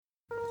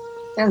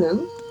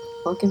Hello,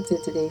 welcome to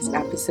today's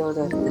episode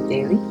of The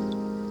Daily.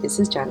 This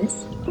is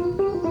Janice.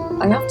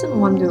 I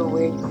often wonder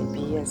where you might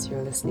be as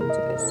you're listening to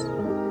this.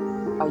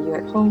 Are you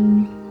at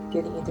home,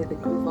 getting into the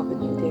groove of a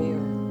new day,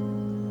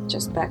 or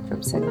just back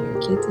from sending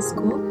your kid to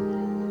school?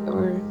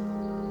 Or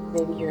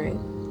maybe you're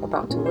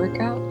about to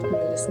work out and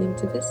you're listening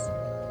to this?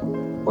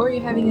 Or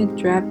you're having a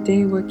drab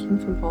day working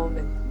from home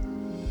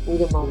and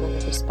need a moment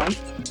of respite?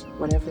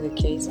 Whatever the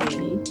case may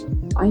be,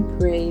 I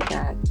pray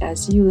that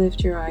as you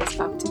lift your eyes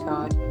up to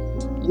God,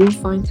 you'll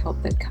find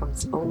help that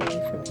comes only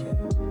from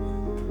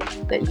Him.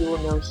 That you will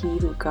know He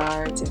who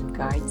guards and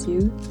guides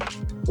you,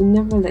 who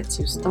never lets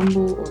you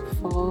stumble or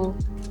fall,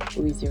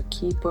 who is your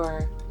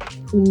keeper,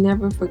 who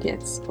never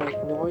forgets or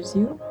ignores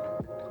you,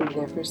 who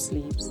never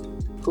sleeps,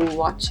 who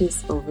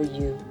watches over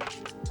you,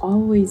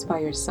 always by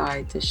your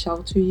side to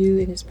shelter you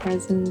in His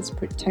presence,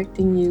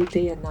 protecting you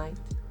day and night.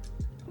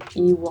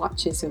 He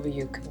watches over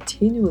you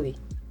continually.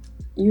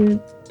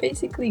 You're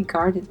basically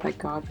guarded by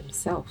God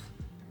Himself.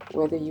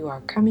 Whether you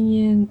are coming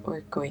in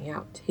or going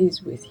out,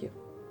 He's with you.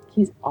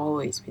 He's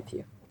always with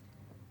you.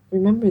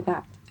 Remember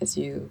that as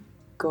you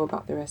go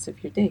about the rest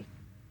of your day.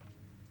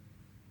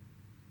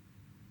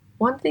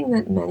 One thing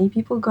that many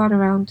people got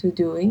around to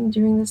doing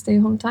during the stay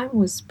home time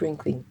was spring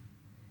clean.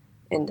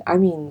 And I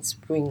mean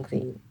spring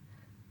clean.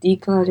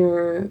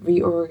 Declutter,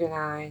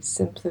 reorganize,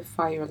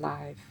 simplify your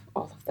life,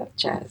 all of that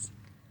jazz.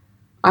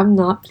 I'm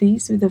not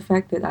pleased with the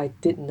fact that I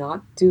did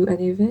not do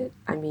any of it.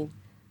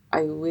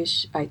 I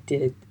wish I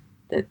did.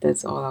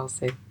 That's all I'll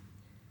say.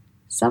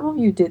 Some of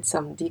you did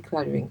some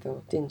decluttering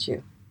though, didn't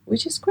you?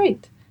 Which is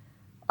great.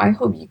 I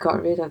hope you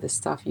got rid of the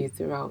stuff you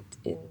threw out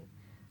in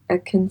a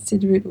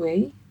considerate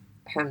way,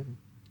 and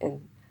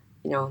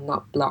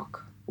not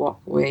block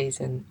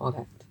walkways and all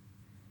that.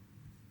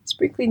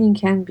 Spring cleaning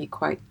can be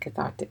quite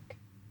cathartic.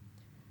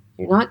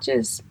 You're not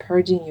just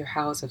purging your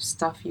house of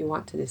stuff you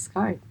want to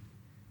discard.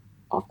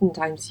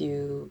 Oftentimes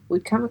you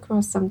would come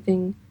across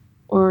something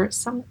or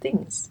some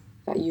things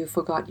that you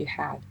forgot you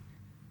had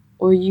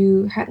or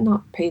you had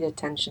not paid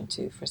attention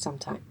to for some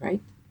time,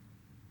 right?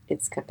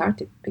 It's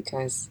cathartic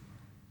because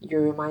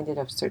you're reminded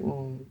of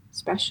certain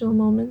special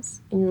moments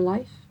in your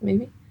life,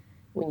 maybe,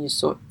 when you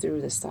sort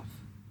through the stuff.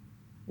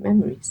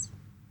 Memories.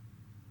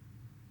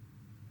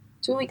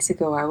 2 weeks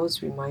ago, I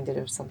was reminded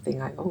of something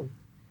I own.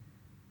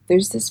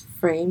 There's this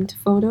framed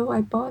photo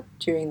I bought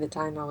during the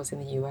time I was in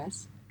the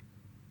US,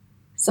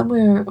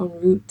 somewhere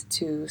en route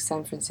to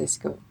San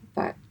Francisco,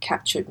 that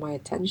captured my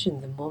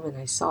attention the moment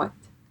I saw it.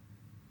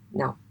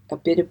 Now, a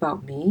bit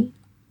about me,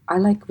 I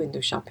like window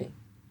shopping.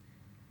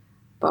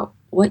 But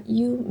what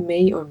you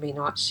may or may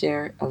not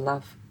share a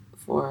love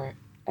for,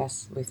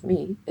 as with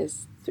me,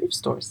 is thrift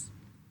stores,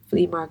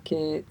 flea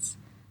markets,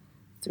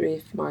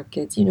 thrift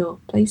markets,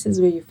 places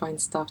where you find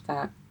stuff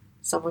that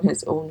someone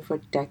has owned for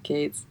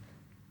decades.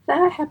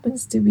 That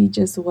happens to be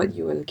just what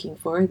you were looking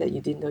for that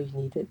you didn't know you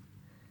needed.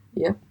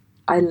 Yep,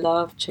 I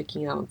love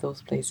checking out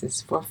those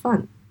places for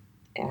fun,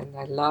 and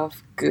I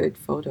love good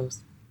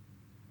photos.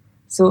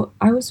 So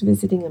I was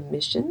visiting a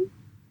mission.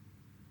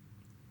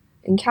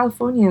 In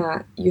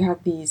California, you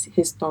have these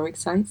historic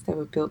sites that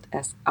were built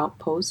as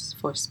outposts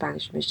for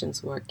Spanish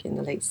missions work in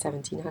the late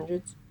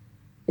 1700s.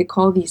 They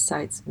call these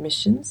sites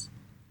missions,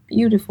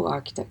 beautiful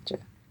architecture.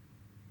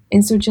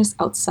 And so just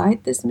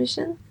outside this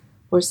mission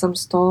were some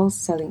stalls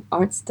selling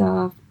art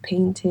stuff,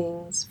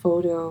 paintings,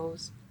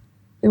 photos.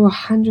 There were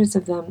hundreds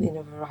of them in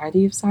a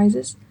variety of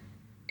sizes,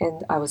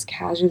 and I was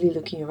casually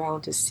looking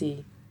around to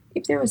see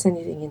if there was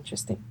anything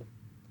interesting.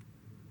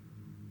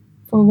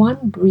 For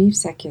one brief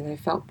second, I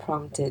felt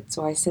prompted,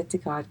 so I said to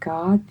God,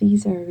 God,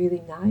 these are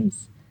really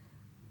nice,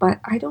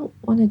 but I don't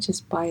want to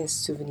just buy a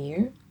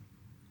souvenir.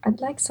 I'd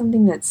like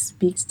something that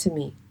speaks to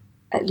me.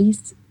 At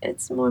least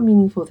it's more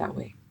meaningful that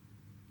way.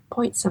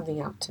 Point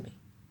something out to me.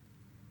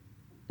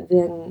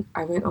 Then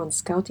I went on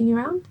scouting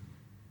around,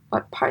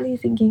 but partly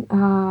thinking,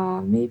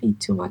 maybe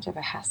too much of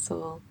a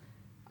hassle.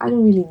 I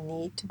don't really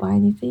need to buy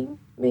anything.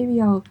 Maybe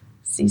I'll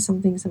see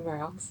something somewhere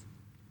else.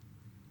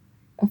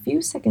 A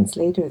few seconds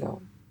later,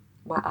 though,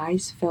 my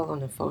eyes fell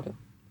on a photo.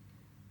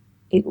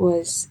 It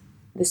was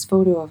this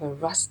photo of a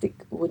rustic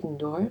wooden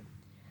door,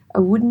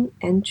 a wooden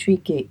entry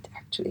gate,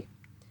 actually,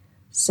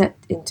 set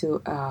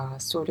into a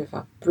sort of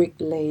a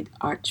brick-laid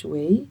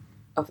archway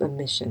of a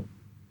mission.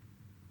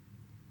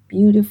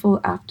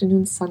 Beautiful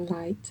afternoon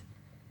sunlight,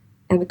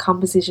 and the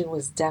composition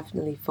was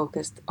definitely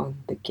focused on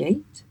the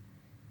gate,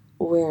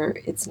 where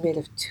it's made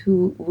of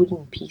two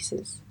wooden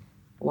pieces,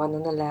 one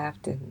on the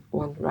left and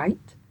one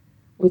right,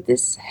 with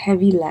this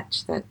heavy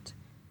latch that,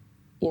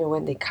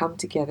 when they come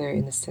together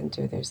in the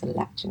center, there's a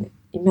latch in it.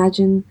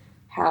 Imagine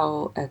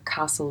how a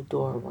castle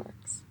door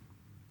works.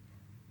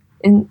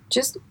 And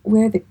just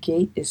where the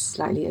gate is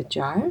slightly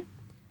ajar,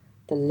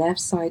 the left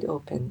side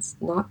opens,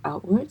 not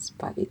outwards,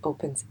 but it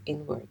opens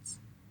inwards,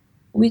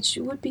 which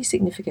would be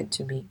significant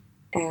to me.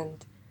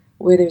 And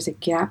where there's a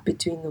gap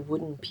between the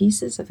wooden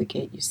pieces of the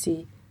gate, you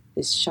see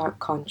this sharp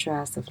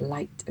contrast of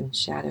light and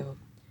shadow.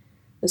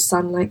 The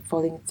sunlight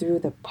falling through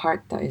the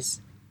part that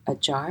is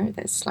ajar,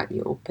 that is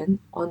slightly open,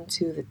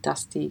 onto the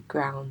dusty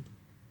ground.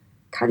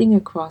 cutting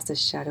across the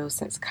shadows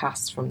that's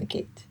cast from the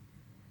gate.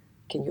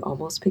 Can you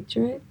almost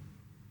picture it?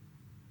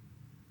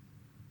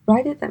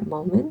 Right at that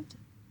moment,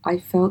 I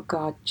felt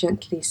God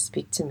gently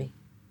speak to me.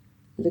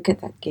 Look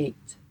at that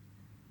gate.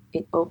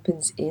 It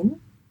opens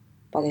in,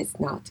 but it's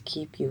not to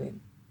keep you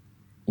in.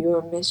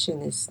 Your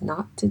mission is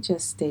not to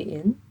just stay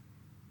in,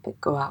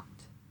 but go out.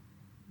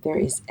 There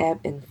is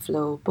ebb and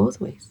flow both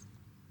ways,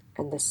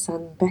 and the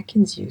sun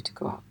beckons you to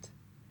go out.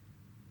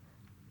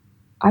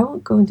 I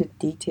won't go into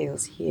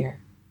details here,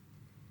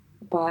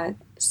 but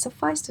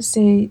suffice to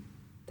say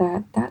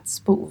that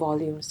spoke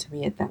volumes to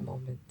me at that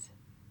moment.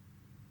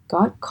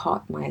 God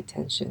caught my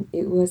attention.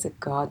 It was a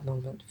God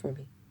moment for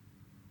me.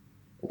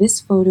 This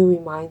photo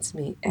reminds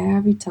me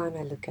every time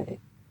I look at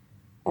it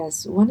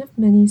as one of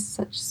many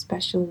such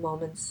special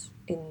moments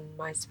in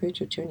my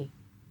spiritual journey.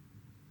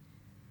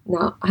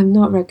 Now, I'm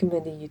not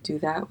recommending you do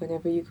that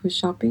whenever you go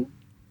shopping.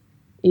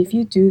 If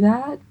you do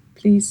that,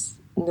 please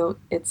note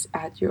it's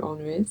at your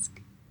own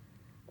risk.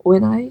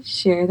 When I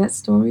share that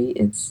story,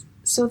 it's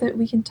so that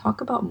we can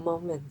talk about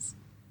moments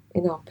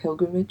in our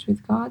pilgrimage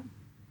with God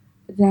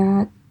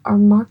that are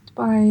marked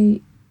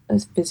by a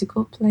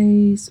physical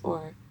place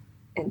or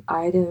an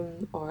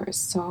item or a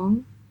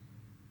song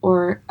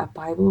or a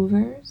Bible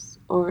verse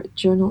or a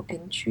journal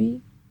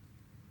entry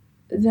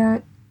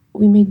that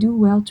we may do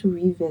well to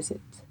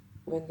revisit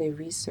when they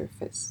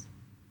resurface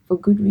for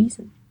good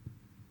reason.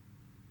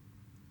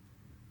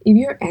 If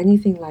you're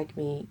anything like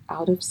me,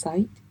 out of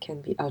sight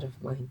can be out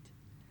of mind.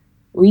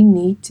 We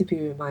need to be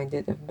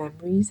reminded of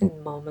memories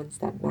and moments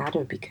that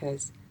matter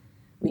because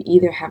we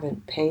either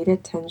haven't paid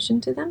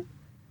attention to them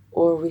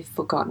or we've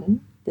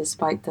forgotten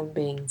despite them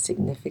being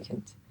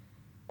significant,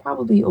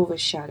 probably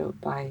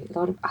overshadowed by a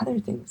lot of other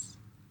things.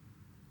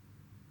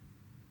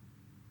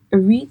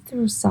 Read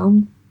through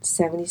Psalm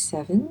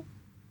 77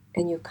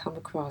 and you'll come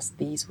across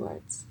these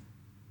words.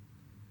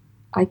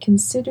 I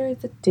consider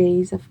the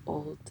days of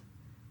old,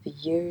 the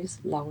years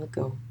long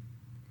ago.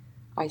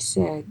 I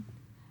said,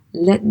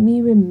 let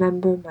me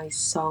remember my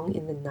song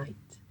in the night.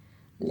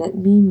 Let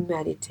me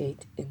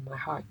meditate in my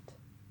heart.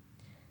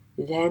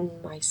 Then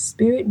my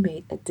spirit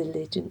made a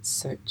diligent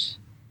search.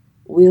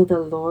 Will the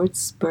Lord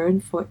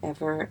spurn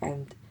forever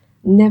and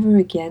never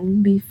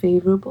again be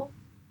favorable?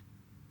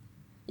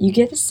 You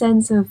get a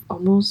sense of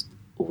almost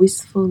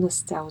wistful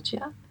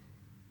nostalgia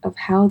of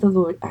how the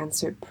Lord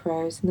answered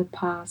prayers in the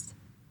past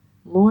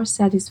more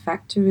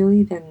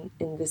satisfactorily than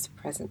in this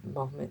present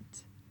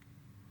moment.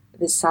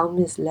 The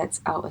psalmist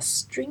lets out a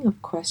string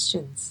of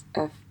questions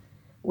of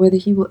whether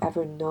he will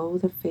ever know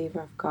the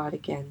favor of God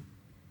again,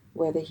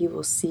 whether he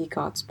will see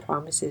God's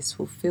promises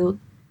fulfilled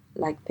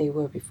like they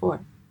were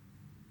before.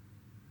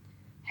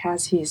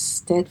 Has his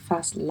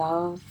steadfast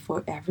love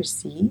forever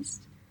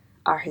ceased?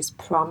 Are his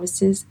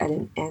promises at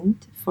an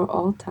end for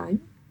all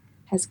time?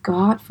 Has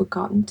God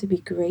forgotten to be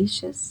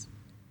gracious?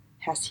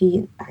 Has he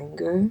in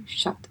anger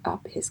shut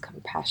up his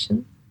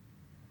compassion?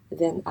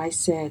 Then I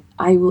said,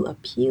 I will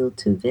appeal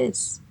to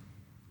this,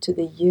 to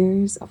the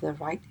years of the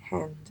right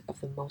hand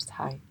of the Most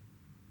High.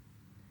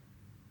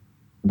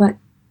 But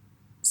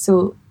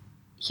so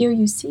here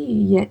you see,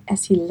 yet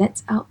as he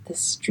lets out this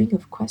string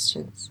of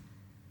questions,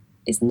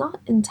 it's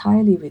not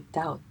entirely with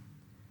doubt,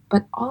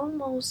 but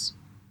almost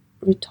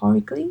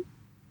rhetorically,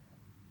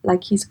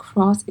 like he's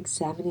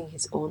cross-examining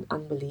his own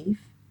unbelief.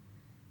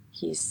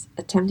 He's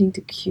attempting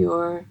to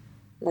cure,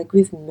 like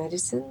with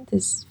medicine,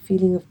 this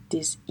feeling of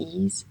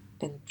dis-ease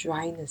and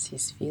dryness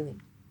he's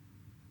feeling.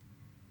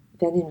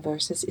 Then in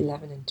verses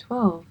 11 and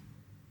 12,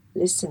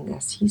 listen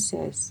as he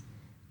says,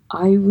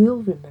 I will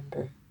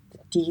remember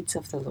the deeds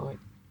of the Lord.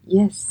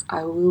 Yes,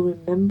 I will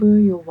remember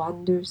your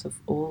wonders of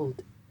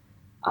old.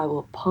 I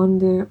will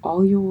ponder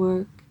all your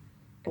work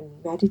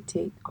and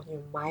meditate on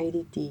your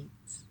mighty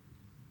deeds.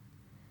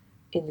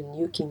 In the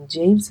New King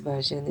James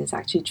Version, it's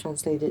actually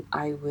translated,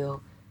 I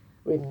will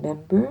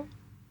remember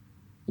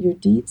your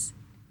deeds,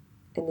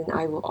 and then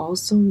I will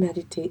also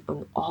meditate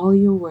on all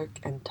your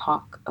work and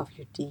talk of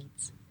your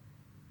deeds.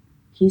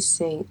 He's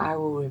saying, I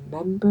will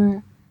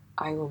remember,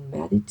 I will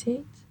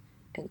meditate,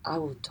 and I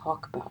will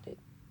talk about it.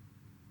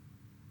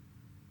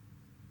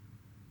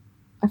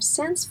 I've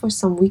sensed for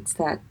some weeks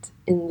that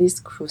in this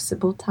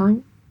crucible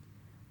time,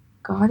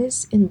 God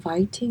is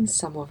inviting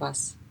some of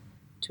us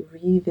to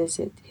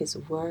revisit his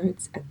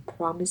words and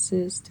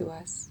promises to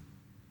us,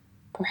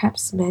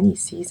 perhaps many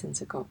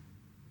seasons ago,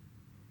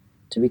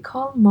 to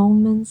recall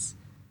moments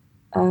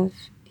of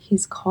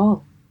his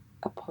call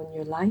upon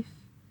your life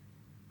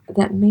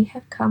that may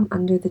have come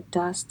under the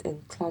dust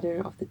and clutter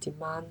of the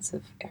demands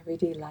of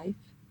everyday life,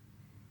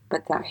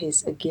 but that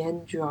he's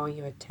again drawing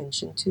your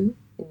attention to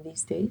in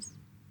these days.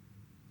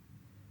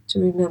 To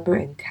remember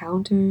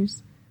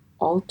encounters,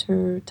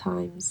 altar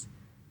times,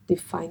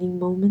 defining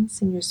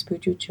moments in your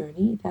spiritual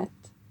journey that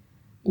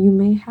you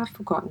may have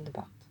forgotten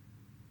about.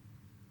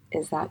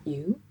 Is that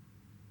you?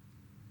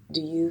 Do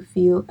you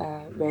feel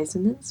a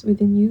resonance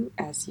within you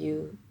as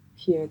you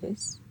hear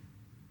this?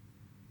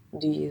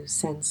 Do you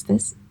sense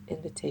this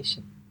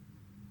invitation?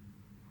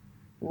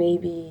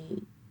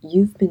 Maybe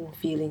you've been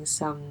feeling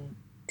some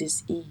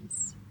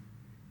dis-ease,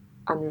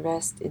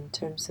 unrest in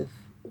terms of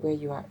where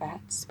you are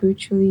at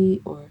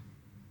spiritually or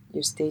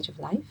your stage of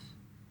life?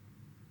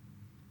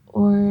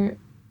 Or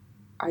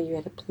are you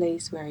at a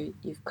place where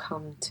you've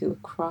come to a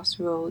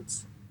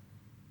crossroads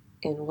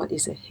and what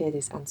is ahead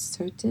is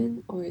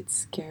uncertain, or it's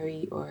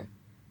scary, or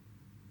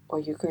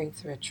you're going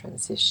through a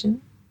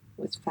transition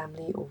with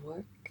family or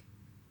work?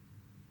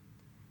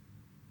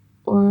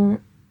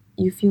 Or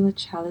you feel a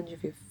challenge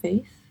of your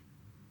faith?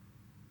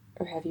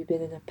 Or have you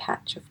been in a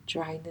patch of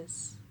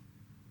dryness?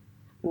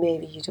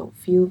 Maybe you don't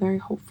feel very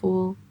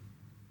hopeful,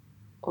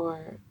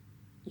 or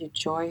your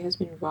joy has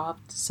been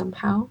robbed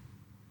somehow,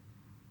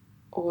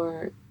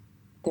 or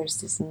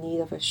there's this need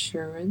of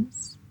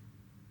assurance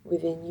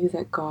within you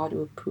that God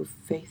will prove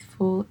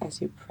faithful as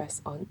you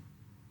press on.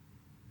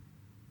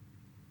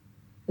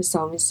 The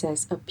psalmist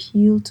says,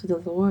 appeal to the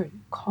Lord,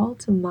 call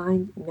to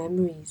mind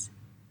memories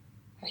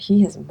that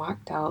He has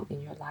marked out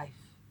in your life.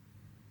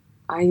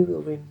 I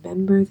will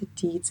remember the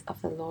deeds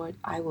of the Lord.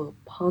 I will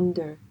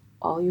ponder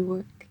all your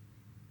work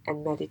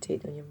and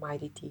meditate on your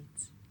mighty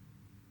deeds.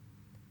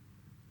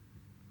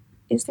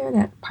 Is there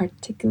that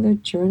particular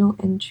journal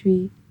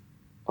entry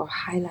or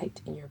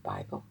highlight in your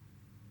Bible,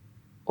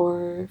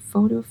 or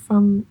photo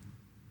from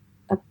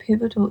a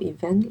pivotal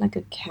event like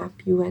a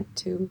camp you went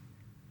to,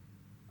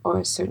 or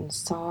a certain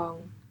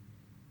song,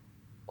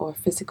 or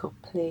physical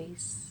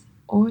place,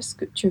 or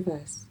scripture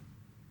verse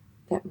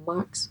that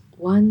marks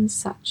one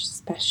such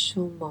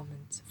special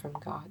moment from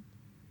God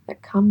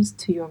that comes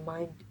to your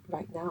mind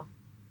right now?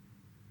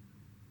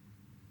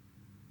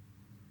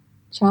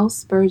 Charles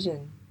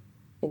Spurgeon,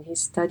 in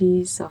his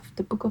studies of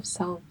the Book of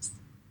Psalms,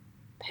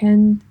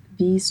 penned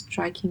these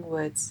striking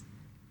words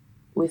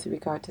with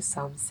regard to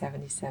Psalm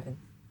 77.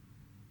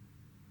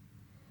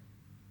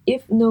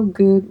 If no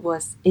good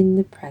was in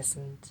the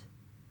present,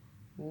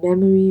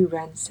 memory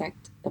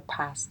ransacked the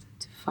past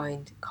to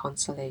find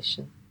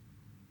consolation.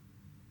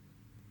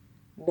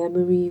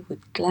 Memory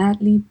would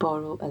gladly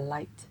borrow a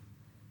light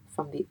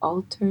from the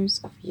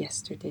altars of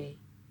yesterday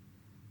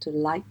to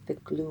light the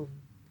gloom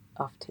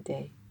of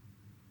today.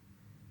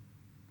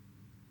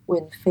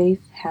 When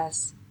faith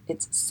has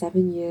its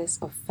 7 years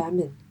of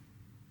famine,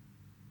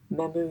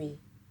 memory,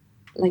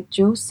 like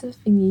Joseph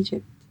in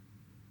Egypt,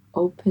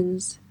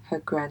 opens her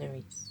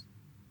granaries,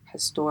 her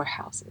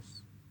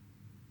storehouses.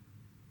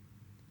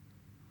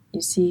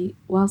 You see,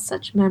 while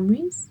such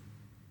memories,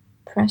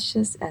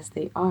 precious as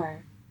they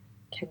are,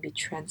 can be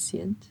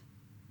transient,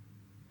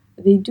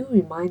 they do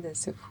remind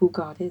us of who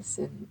God is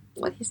and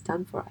what He's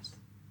done for us.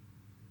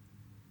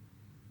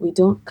 We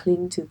don't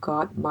cling to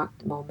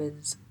God-marked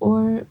moments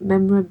or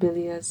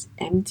memorabilia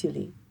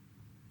emptily,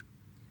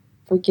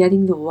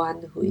 forgetting the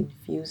one who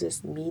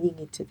infuses meaning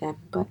into them,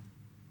 but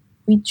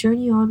we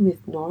journey on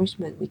with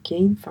nourishment we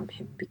gain from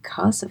Him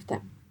because of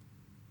them.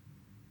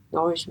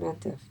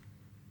 Nourishment of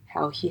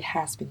how He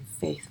has been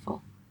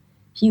faithful.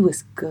 He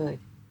was good.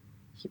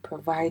 He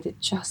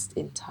provided just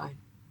in time.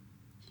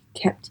 He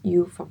kept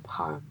you from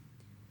harm.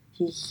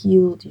 He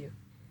healed you.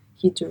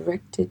 He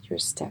directed your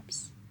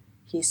steps.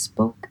 He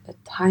spoke a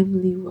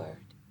timely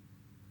word.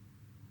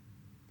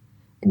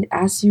 And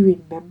as you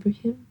remember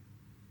Him,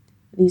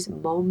 these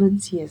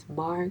moments He has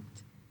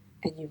marked,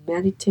 and you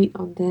meditate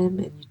on them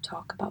and you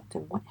talk about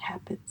them, what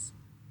happens?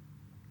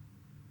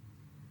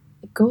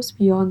 It goes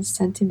beyond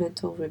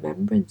sentimental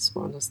remembrance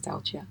or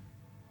nostalgia.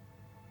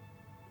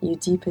 You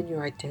deepen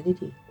your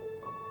identity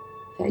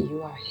that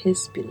you are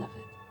His beloved.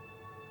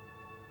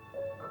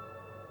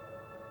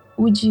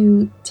 Would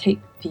you take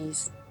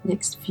these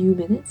next few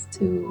minutes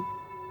to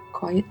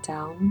quiet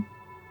down,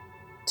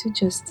 to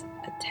just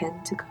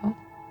attend to God?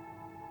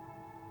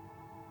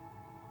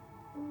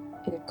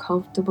 In a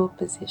comfortable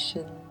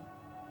position,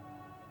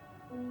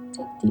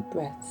 take deep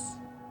breaths.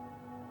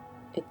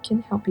 It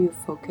can help you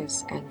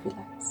focus and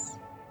relax.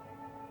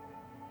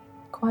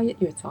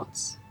 Quiet your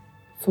thoughts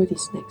for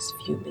these next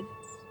few minutes.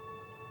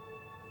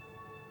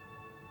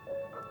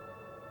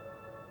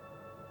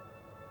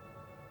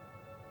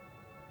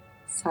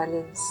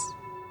 Silence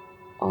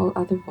all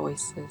other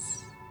voices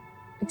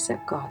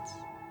except God's.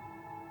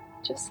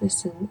 Just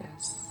listen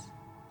as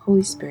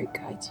Holy Spirit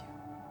guides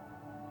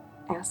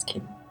you. Ask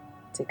Him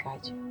to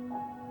guide you.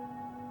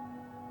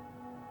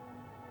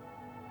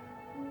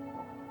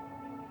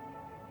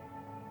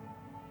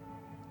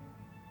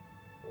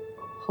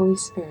 Holy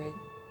Spirit,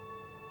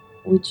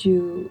 would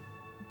you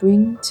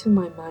bring to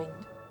my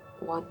mind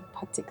one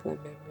particular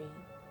memory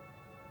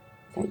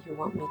that you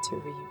want me to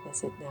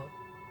revisit now?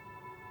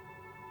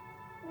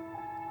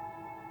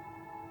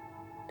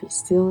 Be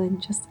still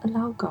and just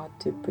allow God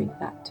to bring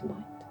that to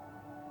mind.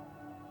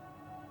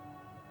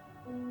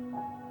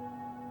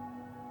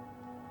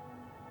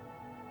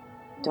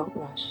 Don't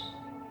rush.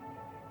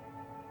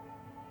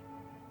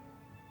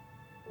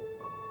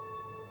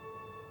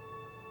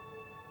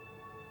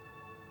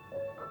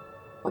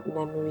 What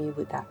memory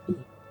would that be?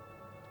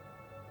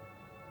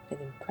 An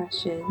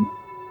impression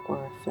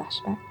or a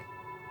flashback?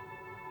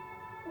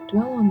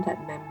 Dwell on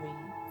that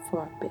memory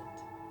for a bit.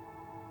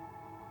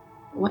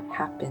 What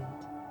happened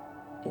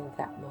in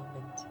that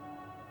moment?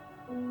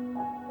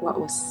 What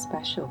was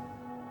special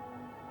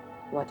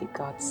What did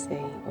God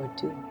say or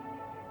do?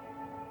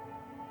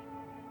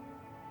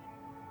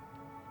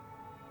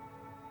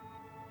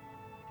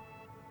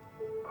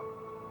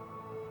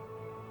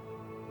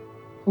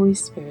 Holy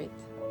Spirit,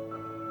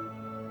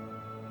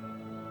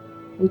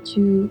 would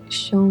you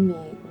show me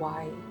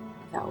why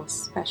that was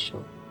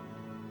special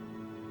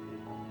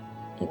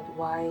and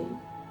why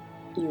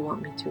you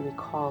want me to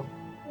recall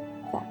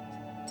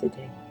that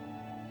today?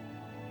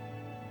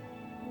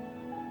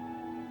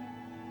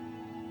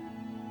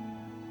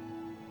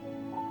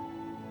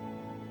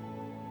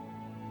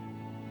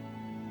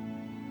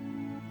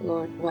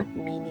 Lord, what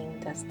meaning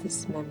does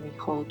this memory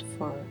hold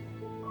for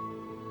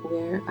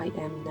where I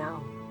am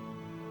now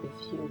with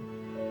you?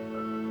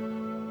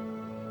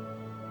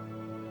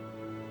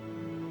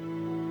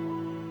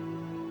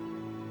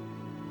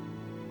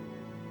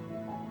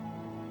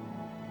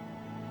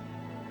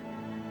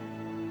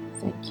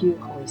 Thank you,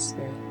 Holy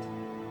Spirit,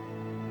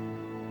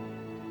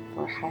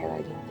 for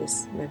highlighting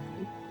this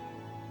memory.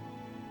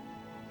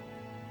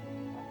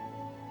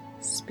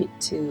 Speak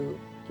to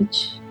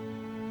each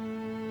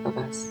of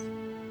us,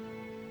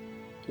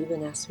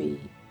 even as we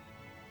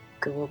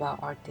go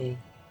about our day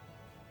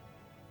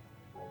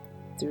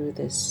through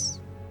these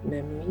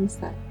memories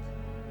that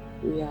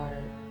we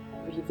are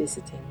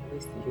revisiting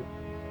with you,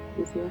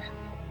 with your help.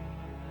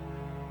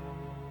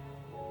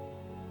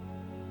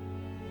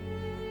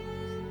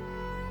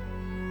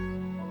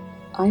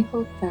 I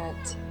hope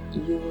that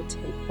you will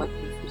take what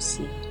you've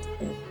received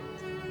and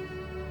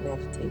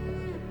meditate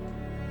on it.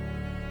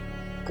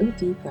 Go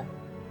deeper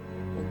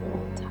in your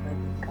own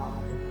time with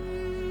God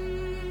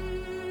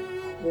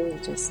and really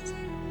just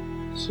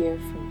hear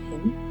from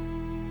Him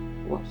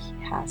what He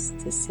has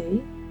to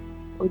say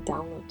or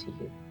download to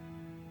you.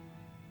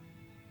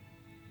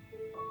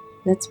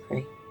 Let's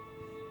pray.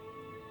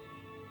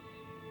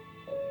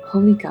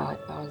 Holy God,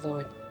 our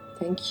Lord,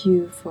 thank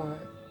you for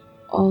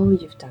all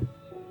you've done.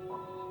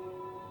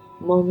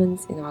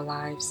 Moments in our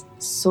lives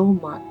so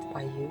marked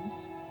by you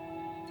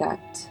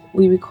that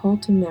we recall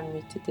to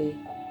memory today.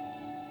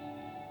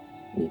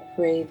 We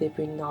pray they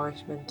bring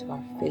nourishment to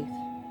our faith,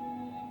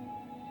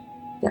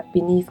 that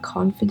beneath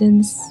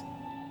confidence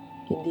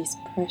in these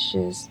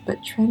precious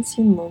but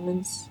transient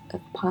moments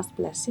of past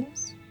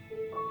blessings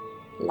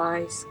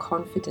lies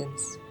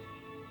confidence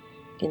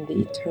in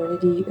the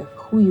eternity of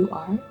who you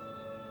are,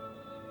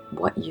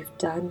 what you've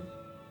done,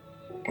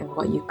 and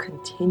what you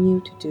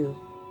continue to do.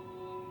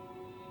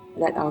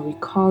 Let our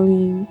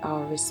recalling,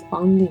 our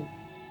responding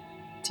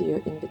to your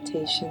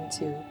invitation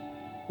to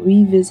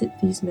revisit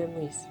these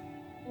memories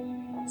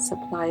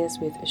supply us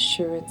with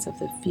assurance of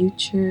the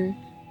future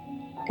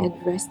and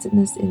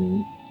restedness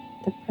in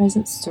the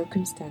present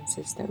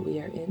circumstances that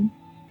we are in.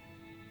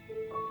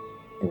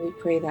 And we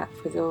pray that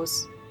for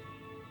those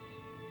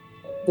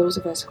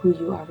of us who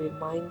you are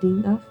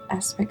reminding of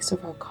aspects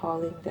of our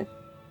calling that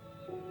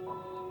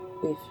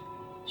we've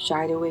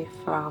shied away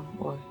from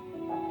or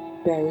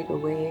buried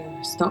away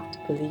or stopped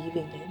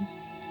believing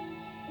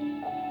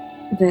in,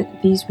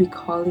 that these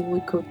recalling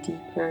would go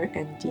deeper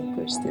and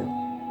deeper still,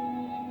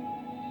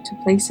 to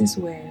places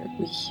where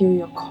we hear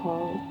your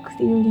call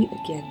clearly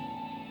again,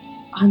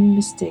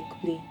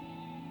 unmistakably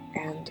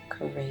and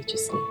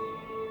courageously.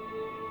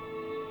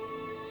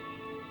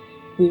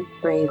 We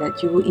pray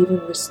that you will even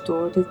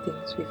restore the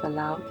things we've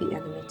allowed the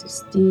enemy to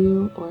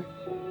steal or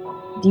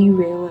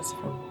derail us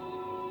from,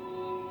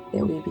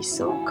 that we be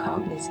so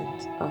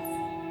cognizant of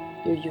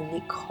your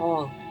unique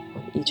call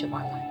on each of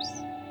our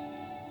lives.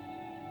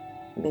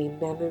 May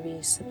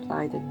memories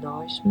supply the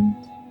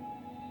nourishment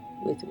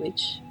with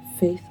which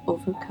faith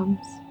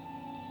overcomes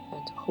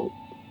and hope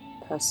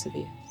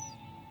perseveres.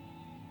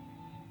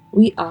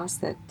 We ask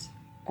that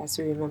as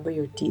we remember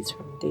your deeds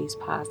from days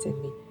past and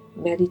we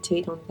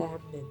meditate on them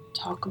and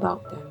talk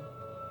about them,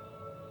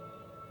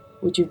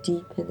 would you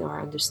deepen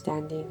our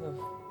understanding of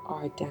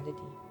our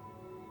identity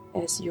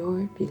as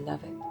your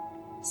beloved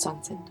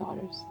sons and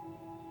daughters.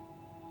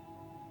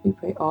 We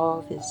pray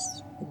all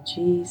this in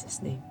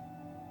Jesus' name.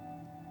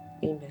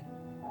 Amen.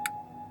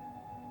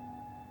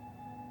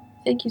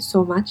 Thank you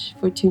so much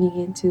for tuning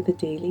in to The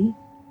Daily.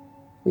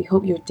 We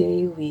hope your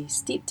day will be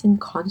steeped in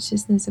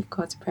consciousness of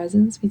God's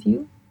presence with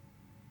you,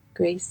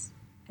 grace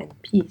and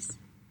peace.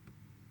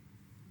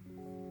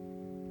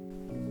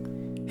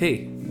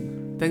 Hey,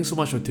 thanks so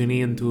much for tuning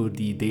in to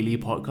the Daily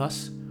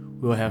Podcast.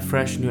 We'll have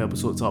fresh new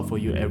episodes out for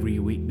you every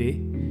weekday.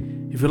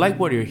 If you like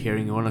what you're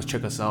hearing and want to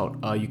check us out,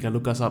 you can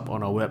look us up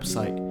on our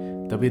website,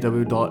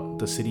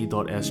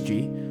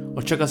 www.thecity.sg,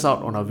 or check us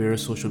out on our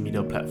various social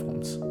media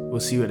platforms. We'll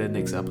see you at the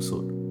next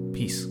episode.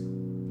 Peace.